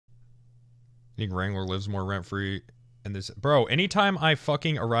Think Wrangler lives more rent-free in this... Bro, anytime I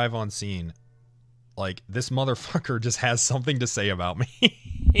fucking arrive on scene, like, this motherfucker just has something to say about me.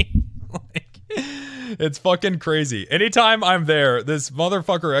 Like, it's fucking crazy. Anytime I'm there, this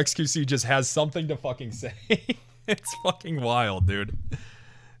motherfucker XQC just has something to fucking say. It's fucking wild, dude.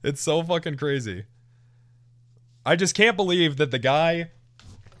 It's so fucking crazy. I just can't believe that the guy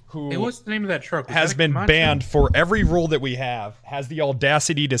who hey, what's the name of that truck? has been banned for every rule that we have has the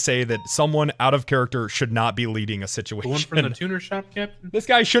audacity to say that someone out of character should not be leading a situation. The one from the tuner shop, Captain? This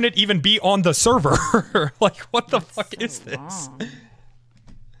guy shouldn't even be on the server. Like, what the fuck so is this?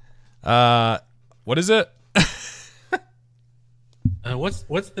 What is it?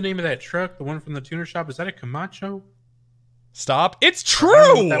 What's the name of that truck? The one from the tuner shop? Is that a Camacho? Stop. It's true! I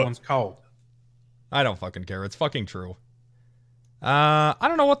don't know what that one's called. I don't fucking care. It's fucking true. I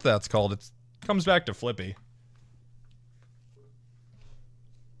don't know what that's called. It comes back to Flippy.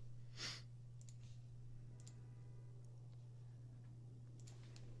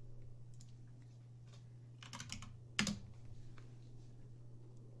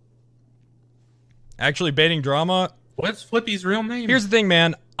 Actually, baiting drama. What's Flippy's real name? Here's the thing,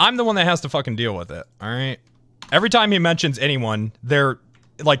 man. I'm the one that has to fucking deal with it. All right. Every time he mentions anyone, they're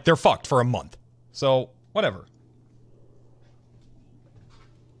fucked for a month. So whatever.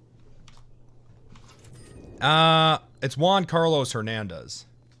 It's Juan Carlos Hernandez.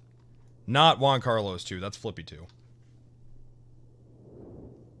 Not Juan Carlos 2. That's Flippy 2.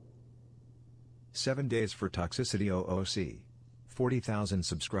 7 days for toxicity OOC. 40,000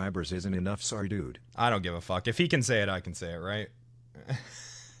 subscribers isn't enough, sorry dude. I don't give a fuck. If he can say it, I can say it, right?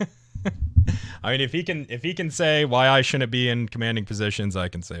 I mean, if he can say why I shouldn't be in commanding positions, I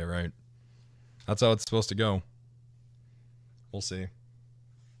can say it, right? That's how it's supposed to go. We'll see.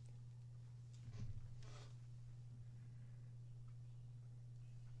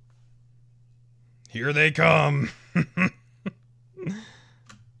 Here they come.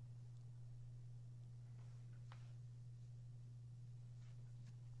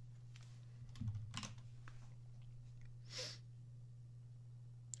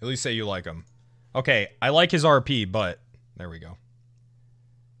 At least say you like him. Okay, I like his RP, but there we go.